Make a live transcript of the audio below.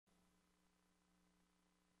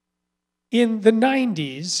In the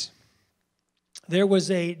 90s, there was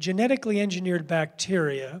a genetically engineered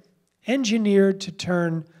bacteria engineered to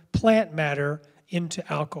turn plant matter into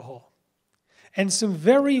alcohol. And some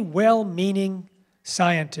very well-meaning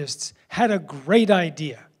scientists had a great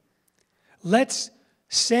idea. Let's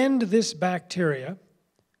send this bacteria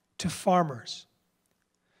to farmers.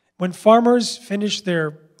 When farmers finish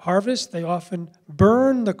their harvest, they often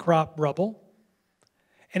burn the crop rubble,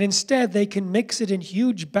 and instead they can mix it in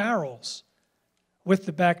huge barrels with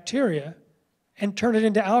the bacteria and turn it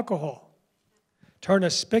into alcohol. Turn a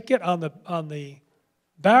spigot on the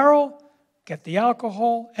barrel, get the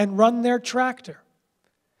alcohol, and run their tractor.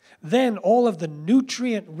 Then all of the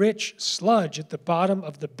nutrient-rich sludge at the bottom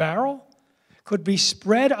of the barrel could be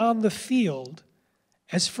spread on the field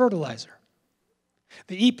as fertilizer.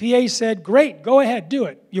 The EPA said, great, go ahead, do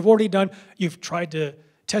it. You've tried to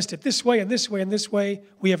test it this way and this way and this way.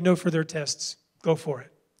 We have no further tests. Go for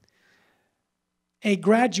it. A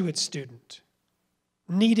graduate student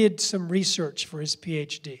needed some research for his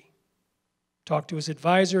PhD. Talked to his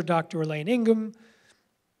advisor, Dr. Elaine Ingham.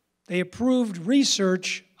 They approved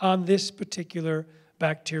research on this particular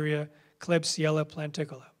bacteria, Klebsiella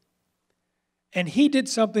planticola. And he did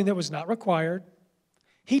something that was not required.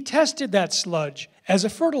 He tested that sludge as a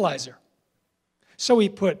fertilizer. So he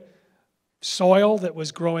put soil that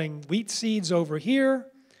was growing wheat seeds over here,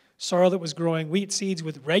 soil that was growing wheat seeds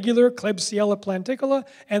with regular Klebsiella planticola,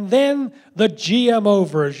 and then the GMO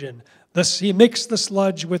version. He mixed the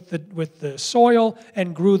sludge with the soil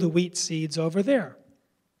and grew the wheat seeds over there.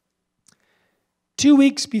 2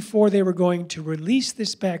 weeks before they were going to release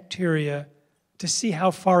this bacteria to see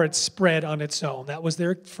how far it spread on its own. That was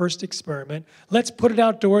their first experiment. Let's put it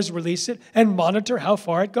outdoors, release it, and monitor how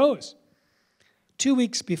far it goes. 2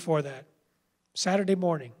 weeks before that, Saturday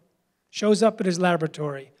morning, shows up at his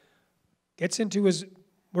laboratory, gets into his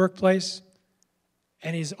workplace,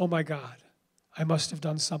 and he's, oh my God, I must have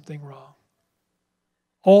done something wrong.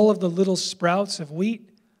 All of the little sprouts of wheat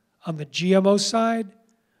on the GMO side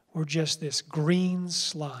were just this green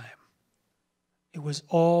slime. It was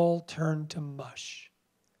all turned to mush.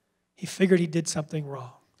 He figured he did something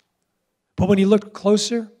wrong. But when he looked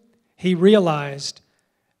closer, he realized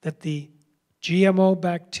that the GMO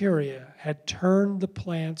bacteria had turned the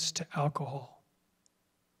plants to alcohol.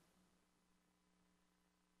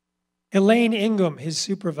 Elaine Ingham, his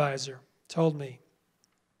supervisor, told me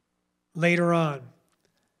later on,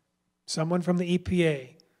 someone from the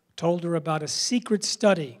EPA told her about a secret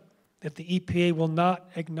study that the EPA will not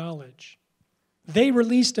acknowledge. They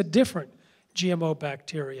released a different GMO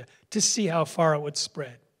bacteria to see how far it would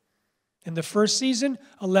spread. In the first season,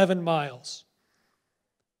 11 miles.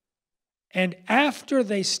 And after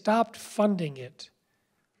they stopped funding it,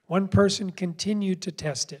 one person continued to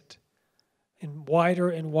test it in wider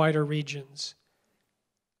and wider regions,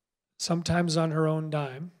 sometimes on her own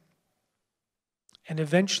dime. And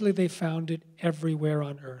eventually they found it everywhere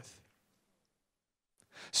on Earth.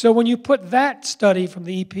 So when you put that study from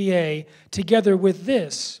the EPA together with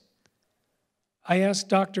this, I asked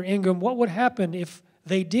Dr. Ingham what would happen if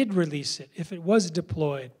they did release it, if it was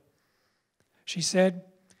deployed. She said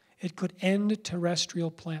it could end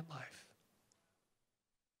terrestrial plant life.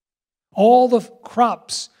 All the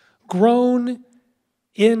crops grown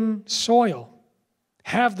in soil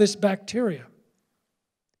have this bacteria.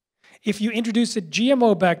 If you introduce a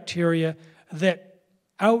GMO bacteria that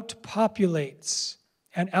outpopulates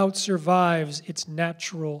and outsurvives its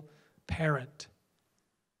natural parent,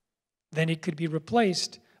 then it could be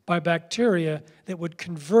replaced by bacteria that would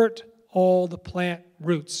convert all the plant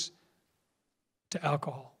roots to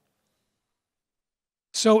alcohol.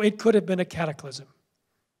 So it could have been a cataclysm.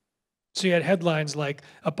 So you had headlines like,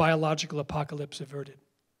 "A biological apocalypse averted."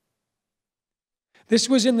 This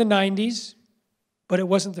was in the 90s, but it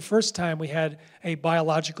wasn't the first time we had a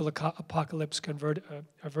biological apocalypse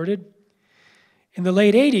averted. In the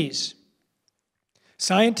late 80s,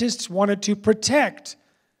 scientists wanted to protect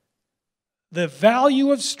the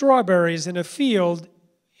value of strawberries in a field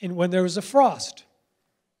when there was a frost.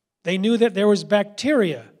 They knew that there was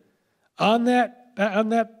bacteria on the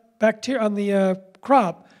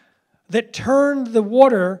crop that turned the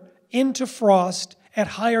water into frost at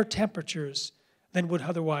higher temperatures than would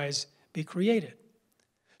otherwise be created.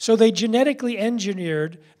 So they genetically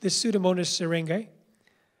engineered the Pseudomonas syringae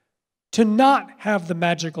to not have the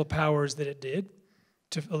magical powers that it did,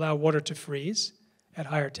 to allow water to freeze at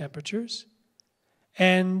higher temperatures.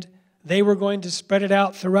 And they were going to spread it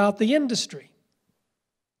out throughout the industry.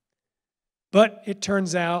 But it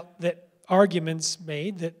turns out that arguments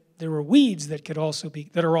made that there were weeds that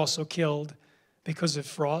are also killed because of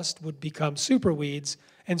frost, would become super weeds,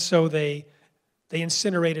 and so they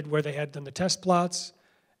incinerated where they had done the test plots,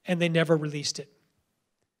 and they never released it.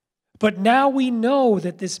 But now we know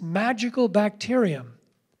that this magical bacterium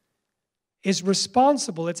is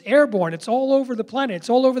responsible. It's airborne. It's all over the planet. It's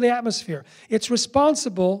all over the atmosphere. It's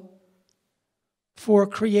responsible for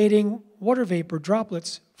creating water vapor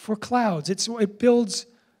droplets for clouds. It builds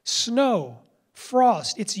snow,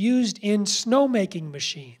 frost. It's used in snowmaking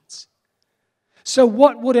machines. So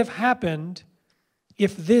what would have happened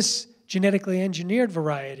if this genetically engineered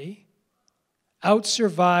variety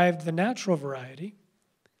out-survived the natural variety?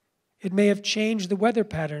 It may have changed the weather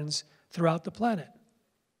patterns throughout the planet.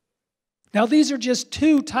 Now, these are just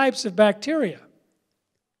two types of bacteria.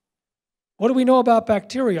 What do we know about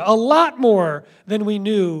bacteria? A lot more than we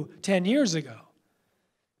knew 10 years ago.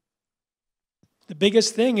 The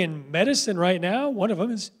biggest thing in medicine right now, one of them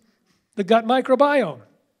is the gut microbiome.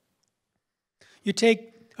 You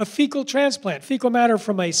take a fecal transplant, fecal matter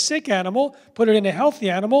from a sick animal, put it in a healthy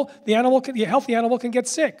animal, the healthy animal can get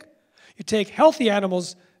sick. You take healthy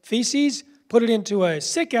animals' feces, put it into a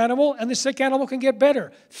sick animal, and the sick animal can get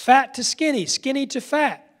better. Fat to skinny, skinny to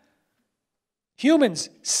fat. Humans,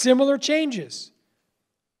 similar changes.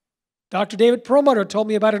 Dr. David Perlmutter told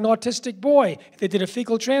me about an autistic boy. They did a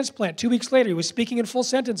fecal transplant. 2 weeks later, he was speaking in full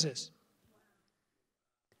sentences.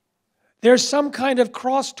 There's some kind of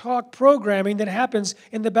crosstalk programming that happens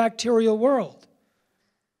in the bacterial world.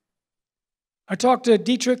 I talked to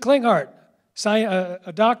Dietrich Klinghardt,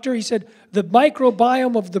 a doctor. He said, the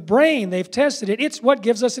microbiome of the brain, they've tested it. It's what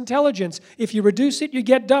gives us intelligence. If you reduce it, you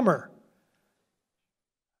get dumber.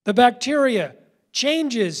 The bacteria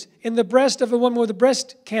changes in the breast of a woman with a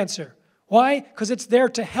breast cancer. Why? Because it's there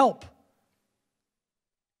to help.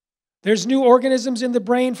 There's new organisms in the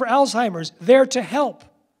brain for Alzheimer's, there to help.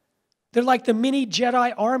 They're like the mini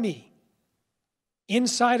Jedi army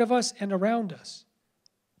inside of us and around us.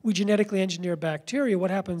 We genetically engineer bacteria.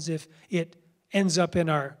 What happens if it ends up in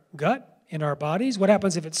our gut, in our bodies? What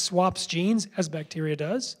happens if it swaps genes, as bacteria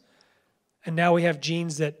does? And now we have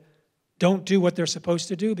genes that don't do what they're supposed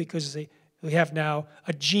to do because we have now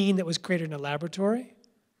a gene that was created in a laboratory.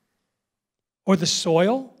 Or the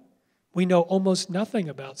soil. We know almost nothing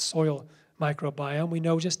about soil microbiome. We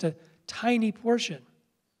know just a tiny portion.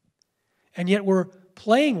 And yet we're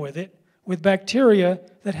playing with it with bacteria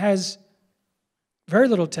that has very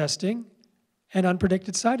little testing and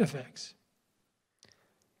unpredicted side effects.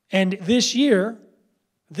 And this year,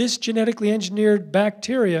 this genetically engineered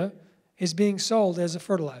bacteria is being sold as a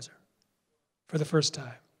fertilizer for the first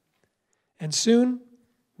time. And soon,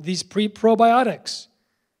 these probiotics,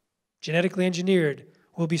 genetically engineered,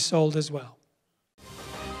 will be sold as well.